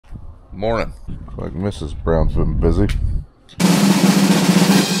Morning. Like Mrs. Brown's been busy.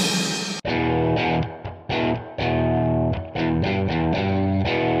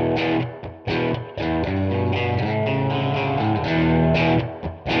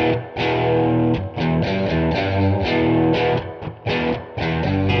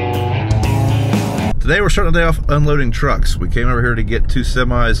 Today we're starting the day off unloading trucks. We came over here to get 2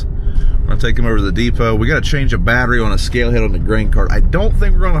 semis. We're gonna take them over to the depot. We gotta change a battery on a scale head on the grain cart. I don't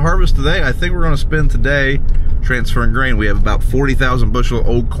think we're gonna harvest today. I think we're gonna spend today transferring grain. We have about 40,000 bushel of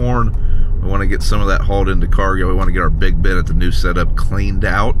old corn. We wanna get some of that hauled into Cargill. We wanna get our big bin at the new setup cleaned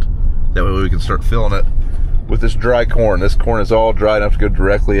out. That way we can start filling it with this dry corn. This corn is all dry enough to go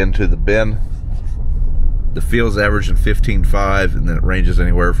directly into the bin. The field's averaging 15.5, and then it ranges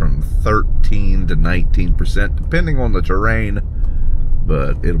anywhere from 13 to 19%, depending on the terrain,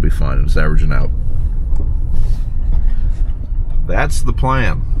 but it'll be fine. It's averaging out. That's the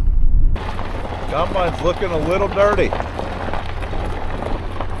plan. Combine's looking a little dirty.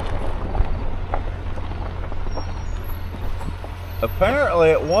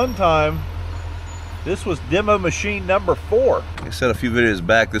 Apparently, at one time, this was demo machine number 4. Like I said a few videos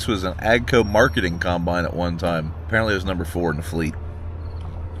back, this was an AGCO marketing combine at one time. Apparently it was number 4 in the fleet.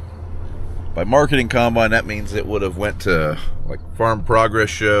 By marketing combine, that means it would have went to like Farm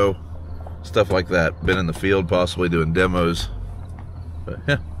Progress Show, stuff like that. Been in the field, possibly doing demos. But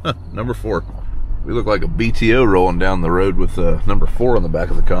yeah, number 4. We look like a BTO rolling down the road with number 4 on the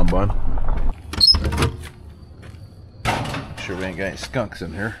back of the combine. Make sure we ain't got any skunks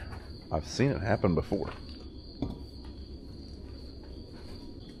in here. I've seen it happen before.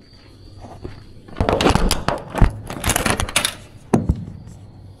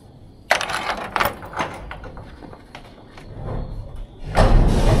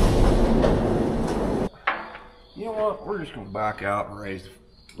 You know what? We're just going to back out and raise.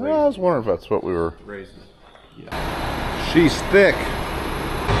 I was wondering if that's what we were raising. Yeah. She's thick.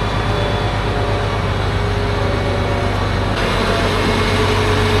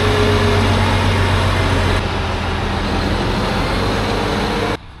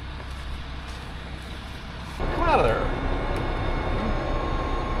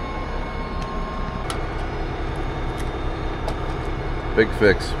 Big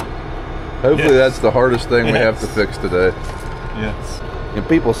fix. Hopefully that's the hardest thing we have to fix today. Yes. And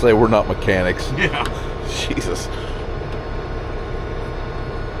people say we're not mechanics. Yeah. Jesus.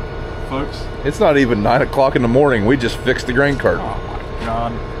 Folks. It's not even 9 o'clock in the morning. We just fixed the grain cart. Oh my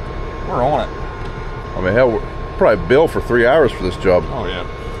God. We're on it. I mean, hell, we're probably billed for 3 hours for this job. Oh yeah.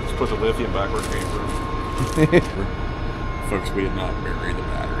 Let's put the lithium back where it came from. Folks, we had not buried the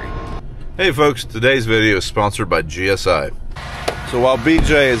battery. Hey folks, today's video is sponsored by GSI. So while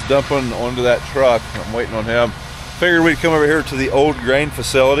BJ is dumping onto that truck, I'm waiting on him, figured we'd come over here to the old grain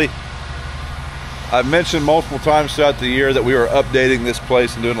facility. I've mentioned multiple times throughout the year that we were updating this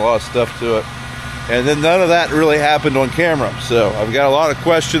place and doing a lot of stuff to it. And then none of that really happened on camera. So I've got a lot of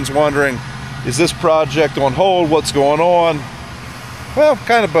questions wondering, is this project on hold? What's going on? Well,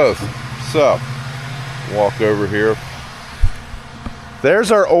 kind of both. So, walk over here.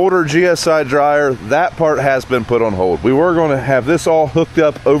 There's our older GSI dryer. That part has been put on hold. We were going to have this all hooked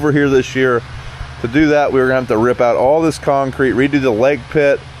up over here this year. To do that, we were going to have to rip out all this concrete, redo the leg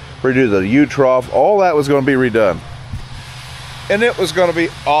pit, redo the U-trough. All that was going to be redone. And it was going to be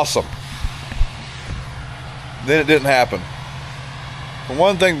awesome. Then it didn't happen. For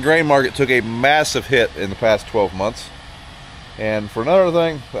one thing, the grain market took a massive hit in the past 12 months. And for another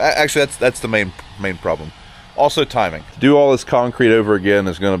thing, actually that's the main problem. Also timing. To do all this concrete over again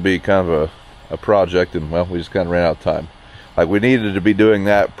is going to be kind of a project, and well, we just kind of ran out of time. Like, we needed to be doing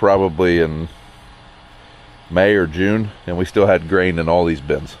that probably in May or June, and we still had grain in all these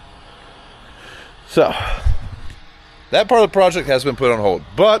bins. So that part of the project has been put on hold,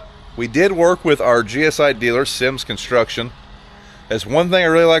 but we did work with our GSI dealer, Sims Construction. That's one thing I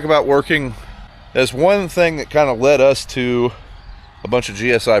really like about working. That's one thing that kind of led us to a bunch of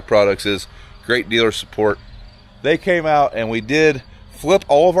GSI products, is great dealer support. They came out and we did flip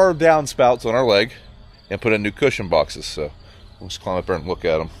all of our downspouts on our leg and put in new cushion boxes. So we'll just climb up there and look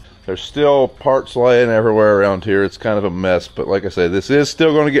at them. There's still parts laying everywhere around here. It's kind of a mess, but like I say, this is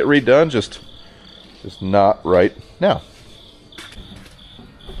still going to get redone, just not right now.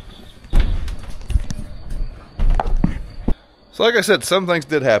 So like I said, some things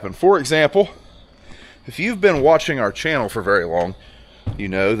did happen. For example, if you've been watching our channel for very long, you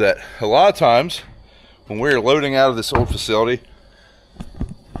know that a lot of times when we were loading out of this old facility,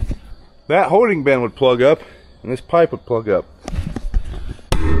 that holding bin would plug up and this pipe would plug up.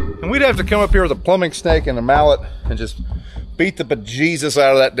 And we'd have to come up here with a plumbing snake and a mallet and just beat the bejesus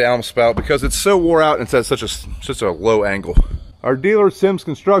out of that downspout because it's so wore out and it's at such a low angle. Our dealer, Sims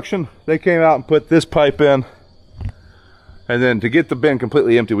Construction, they came out and put this pipe in. And then to get the bin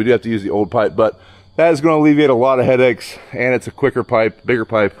completely empty, we do have to use the old pipe, but that is going to alleviate a lot of headaches, and it's a quicker pipe, bigger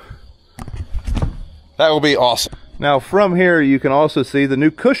pipe. That will be awesome. Now from here, you can also see the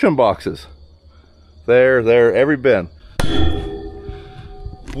new cushion boxes. There, every bin.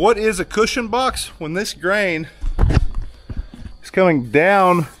 What is a cushion box? When this grain is coming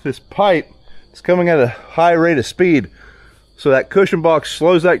down this pipe, it's coming at a high rate of speed. So that cushion box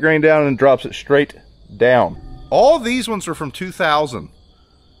slows that grain down and drops it straight down. All these ones are from 2000.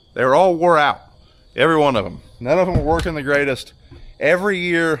 They're all wore out. Every one of them. None of them are working the greatest. Every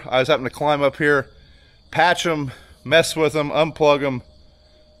year I was having to climb up here, patch them, mess with them, unplug them.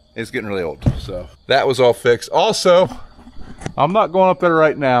 It's getting really old. So that was all fixed. Also, I'm not going up there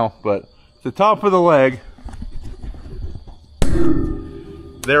right now, but the top of the leg,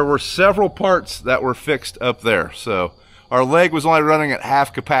 there were several parts that were fixed up there. So our leg was only running at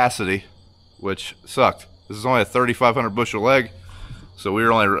half capacity, which sucked. This is only a 3,500 bushel leg, so we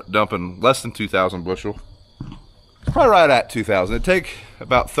were only dumping less than 2,000 bushel. Probably right at 2,000. It'd take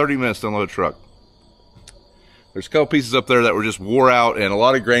about 30 minutes to unload a truck. There's a couple pieces up there that were just wore out, and a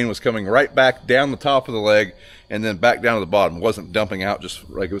lot of grain was coming right back down the top of the leg and then back down to the bottom. It wasn't dumping out just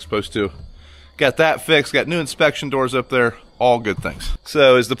like it was supposed to. Got that fixed, got new inspection doors up there, all good things.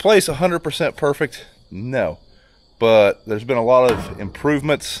 So is the place 100% perfect? No. But there's been a lot of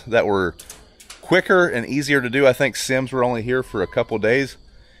improvements that were quicker and easier to do. I think Sims were only here for a couple days.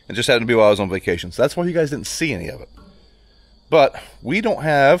 It just happened to be while I was on vacation. So that's why you guys didn't see any of it. But we don't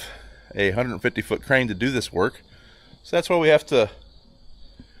have a 150-foot crane to do this work, so that's why we have to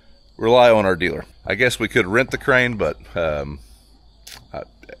rely on our dealer. I guess we could rent the crane, but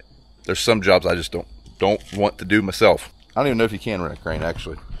there's some jobs I just don't want to do myself. I don't even know if you can rent a crane,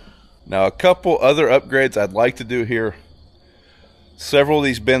 actually. Now, a couple other upgrades I'd like to do here. Several of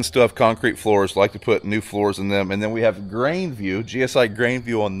these bins still have concrete floors. I'd like to put new floors in them, and then we have grain view, GSI grain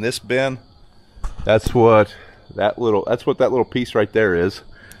view on this bin. That's what that little piece right there is.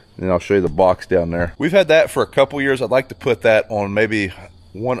 And I'll show you the box down there. We've had that for a couple years. I'd like to put that on maybe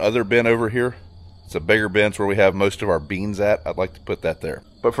one other bin over here. It's a bigger bin. It's where we have most of our beans at. I'd like to put that there.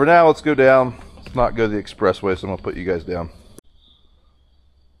 But for now, let's go down. Let's not go the expressway, so I'm gonna put you guys down.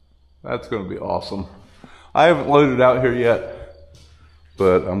 That's gonna be awesome. I haven't loaded out here yet,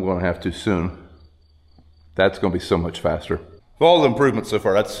 but I'm gonna have to soon. That's gonna be so much faster. With all the improvements so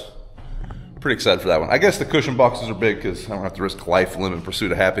far, that's pretty excited for that one. I guess the cushion boxes are big because I don't have to risk life, limb, and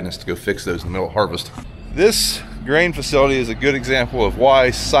pursuit of happiness to go fix those in the middle of harvest. This grain facility is a good example of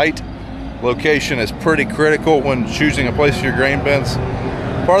why site location is pretty critical when choosing a place for your grain bins.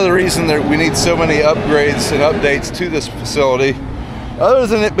 Part of the reason that we need so many upgrades and updates to this facility, other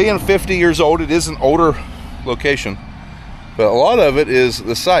than it being 50 years old, it is an older location, but a lot of it is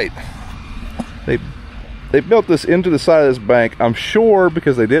the site. They built this into the side of this bank, I'm sure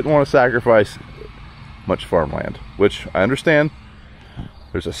because they didn't want to sacrifice much farmland, which I understand.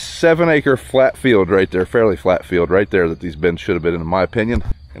 There's a 7-acre flat field right there, fairly flat field right there that these bins should have been in my opinion.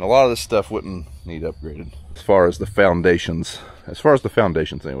 And a lot of this stuff wouldn't need upgraded as far as the foundations.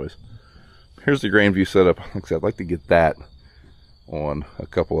 Anyways. Here's the grain view setup. Like I said, I'd like to get that on a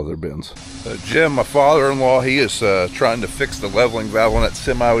couple other bins. Jim, my father-in-law, he is trying to fix the leveling valve on that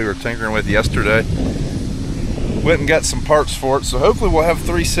semi we were tinkering with yesterday. Went and got some parts for it, so hopefully we'll have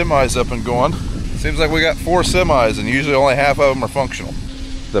 3 semis up and going. Seems like we got 4 semis, and usually only half of them are functional.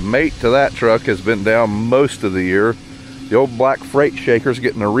 The mate to that truck has been down most of the year. The old black freight shaker's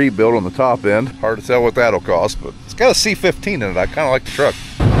getting a rebuild on the top end. Hard to tell what that'll cost, but it's got a C15 in it. I kind of like the truck.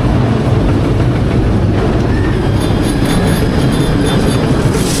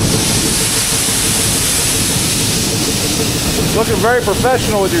 Looking very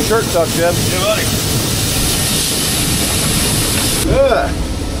professional with your shirt tucked, Jim. Yeah, buddy.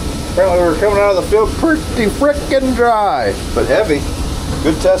 Apparently we're coming out of the field pretty frickin' dry, but heavy.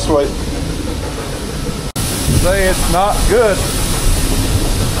 Good test weight. Say it's not good.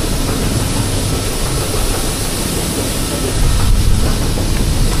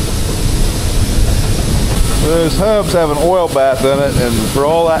 Those hubs have an oil bath in it, and for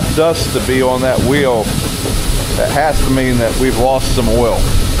all that dust to be on that wheel, that has to mean that we've lost some oil.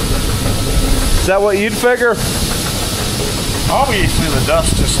 Is that what you'd figure? Obviously the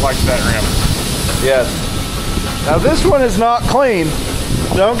dust just like that rim. Yes. Now this one is not clean.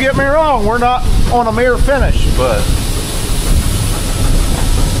 Don't get me wrong, we're not on a mirror finish, but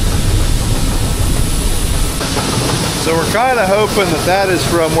so we're kind of hoping that that is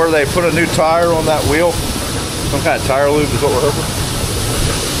from where they put a new tire on that wheel. Some kind of tire lube is what we're hoping.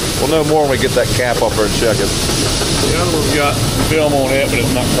 We'll know more when we get that cap off there and check it. The other one's got film on it, but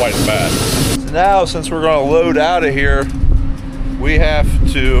it's not quite as bad. Now, since we're going to load out of here, we have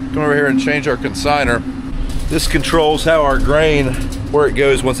to come over here and change our consignor. This controls how our grain, where it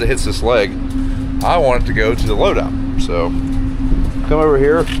goes once it hits this leg. I want it to go to the loadout. So, come over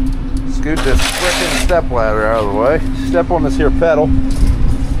here, scoot this frickin' step ladder out of the way, step on this here pedal,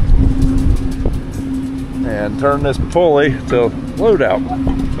 and turn this pulley to loadout.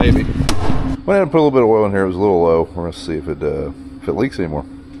 Maybe. Went ahead and put a little bit of oil in here. It was a little low. We're going to see if it leaks anymore.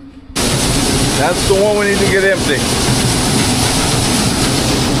 That's the one we need to get empty.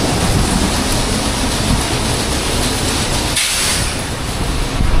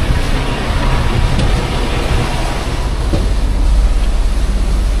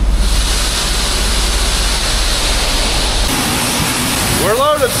 We're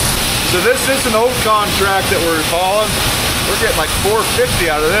loaded. So this is an old contract that we're hauling. We're getting like $4.50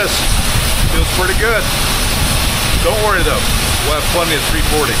 out of this. Feels pretty good. Don't worry though, we'll have plenty of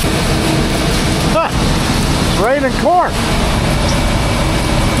 340. Huh, it's raining corn.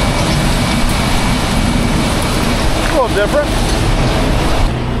 A little different.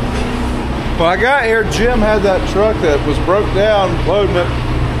 When I got here, Jim had that truck that was broke down loading it.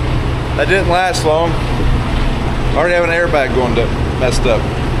 That didn't last long. I already have an airbag going to messed up.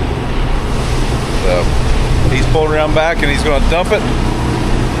 So he's pulling around back and he's going to dump it.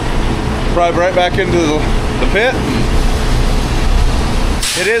 Probably right back into the pit.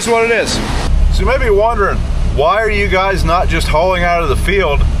 It is what it is. So you may be wondering, why are you guys not just hauling out of the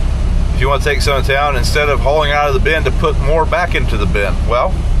field if you want to take some to town instead of hauling out of the bin to put more back into the bin?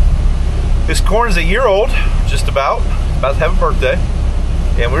 Well, this corn is a year old, just about to have a birthday,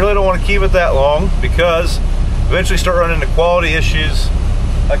 and we really don't want to keep it that long because eventually start running into quality issues.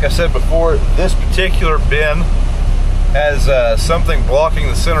 Like I said before, this particular bin has something blocking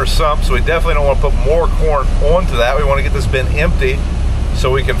the center sump, so we definitely don't want to put more corn onto that. We want to get this bin empty so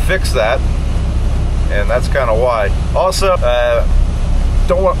we can fix that, and that's kind of why. Also,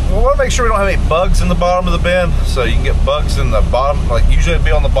 we want to make sure we don't have any bugs in the bottom of the bin, so you can get bugs in the bottom, like usually it'd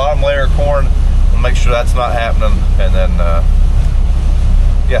be on the bottom layer of corn. We'll make sure that's not happening, and then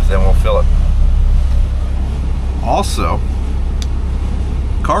yeah, then we'll fill it. Also,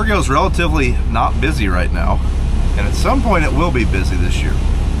 Cargill's relatively not busy right now, and at some point it will be busy this year.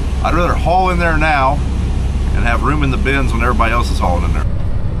 I'd rather haul in there now and have room in the bins when everybody else is hauling in there.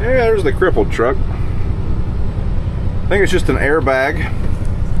 Yeah, there's the crippled truck. I think it's just an airbag.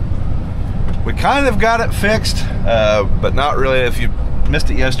 We kind of got it fixed, but not really. If you missed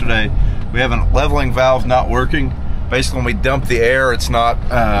it yesterday, we have a leveling valve not working. Basically, when we dump the air, it's not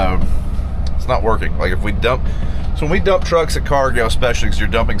working. Like if we dump, so when we dump trucks at Cargill, especially because you're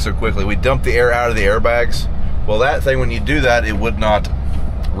dumping so quickly, we dump the air out of the airbags. Well, that thing, when you do that, it would not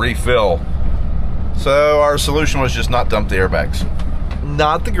refill. So our solution was just not dump the airbags.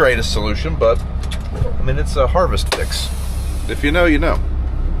 Not the greatest solution, but I mean, it's a harvest fix. If you know, you know.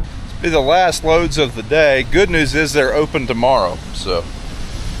 Be the last loads of the day. Good news is they're open tomorrow, so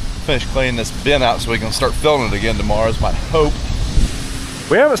finish cleaning this bin out so we can start filling it again tomorrow is my hope.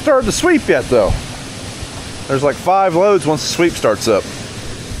 We haven't started the sweep yet though. There's like 5 loads once the sweep starts up.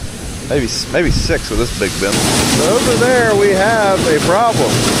 Maybe 6 with this big bin. So over there we have a problem.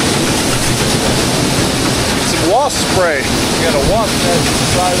 Some wasp spray. We got a wasp nest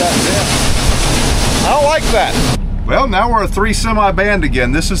inside that bin. I don't like that. Well, now we're a 3 semi band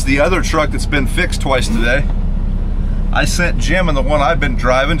again. This is the other truck that's been fixed twice today. I sent Jim in the one I've been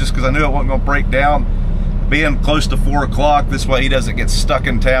driving just because I knew it wasn't going to break down. Being close to 4 o'clock, this way he doesn't get stuck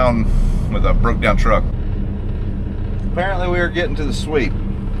in town with a broke down truck. Apparently we are getting to the sweep.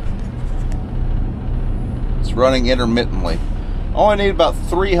 It's running intermittently. Only need about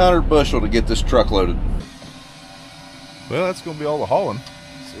 300 bushel to get this truck loaded. Well, that's going to be all the hauling.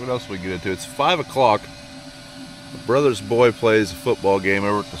 Let's see what else we can get into. It's 5 o'clock. My brother's boy plays a football game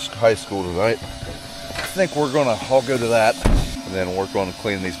over at the high school tonight. I think we're going to all go to that and then work on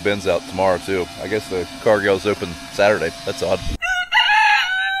cleaning these bins out tomorrow too. I guess the Cargill's open Saturday. That's odd.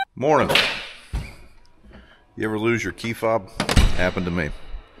 Morning. You ever lose your key fob? Happened to me.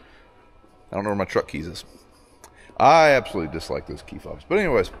 I don't know where my truck keys is. I absolutely dislike those key fobs. But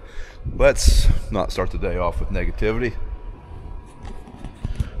anyways, let's not start the day off with negativity.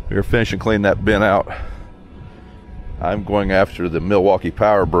 We're finishing cleaning that bin out. I'm going after the Milwaukee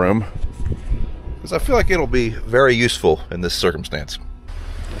Power Broom because I feel like it'll be very useful in this circumstance.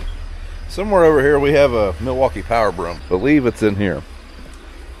 Somewhere over here we have a Milwaukee Power Broom. I believe it's in here.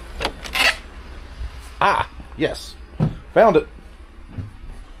 Ah, yes. Found it.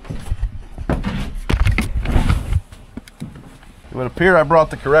 It would appear I brought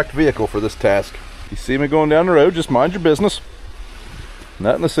the correct vehicle for this task. You see me going down the road, just mind your business.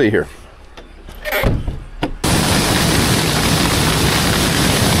 Nothing to see here.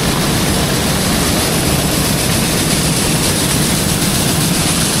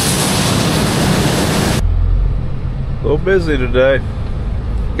 A little busy today.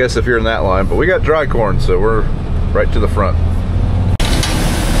 Guess if you're in that line, but we got dry corn, so we're right to the front.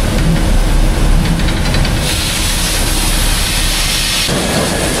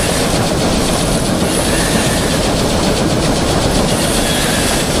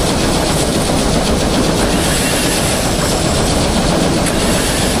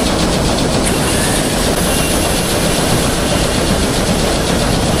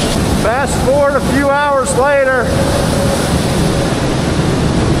 Fast forward a few hours later.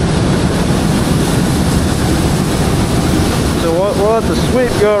 So we'll let the sweep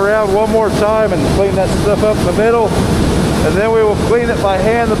go around one more time and clean that stuff up in the middle. And then we will clean it by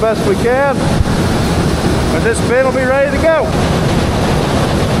hand the best we can. And this bin will be ready to go.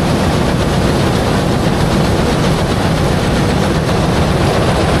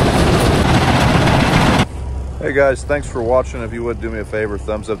 Hey guys, thanks for watching. If you would do me a favor,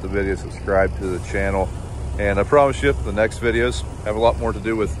 thumbs up the video, subscribe to the channel. And I promise you, the next videos have a lot more to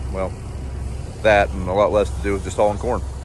do with, well, that and a lot less to do with just hauling corn.